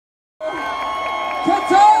¿Qué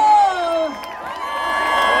tal?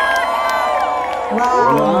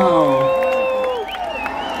 Wow.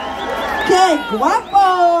 ¡Qué guapo!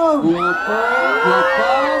 Guapas.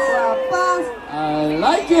 I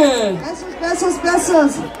like it.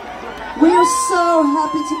 Besos. We are so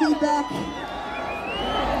happy to be back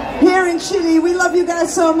here in Chile. We love you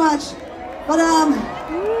guys so much. But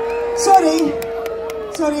sorry.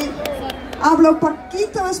 Hablo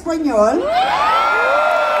poquito español.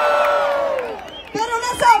 Pero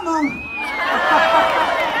les amo.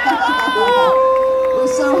 We're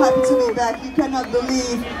so happy to be back. You cannot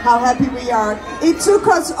believe how happy we are. It took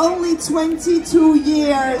us only 22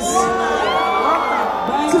 years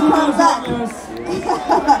to come back.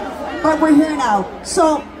 But we're here now.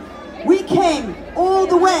 So we came all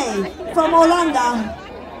the way from Holanda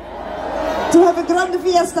to have a grande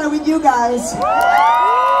fiesta with you guys.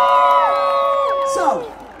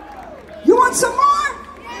 So, you want some more?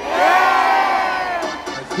 Yeah!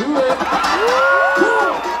 Let's do it.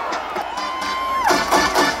 Cool.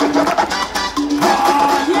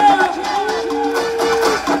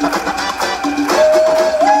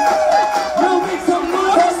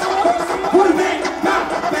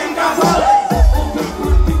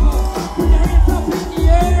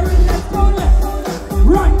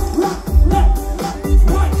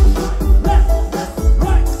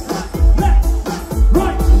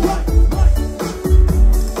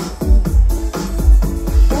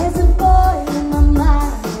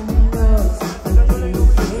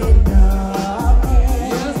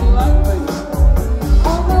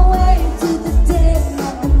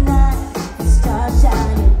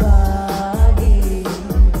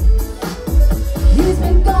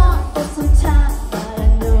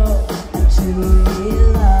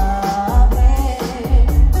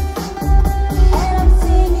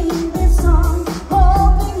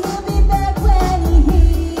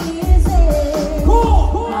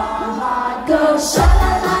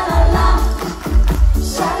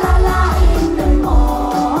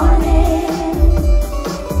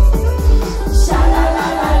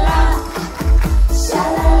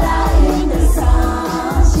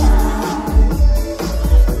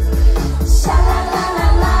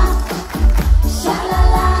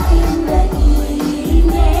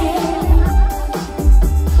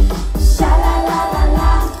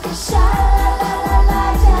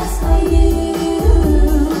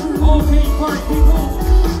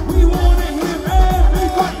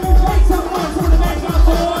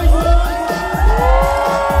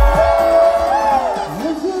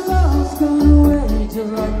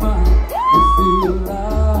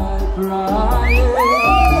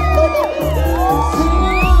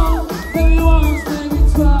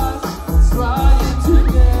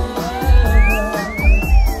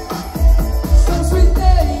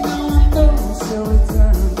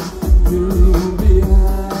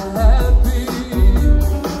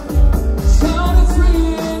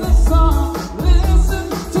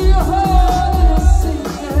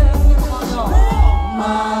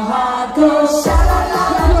 Go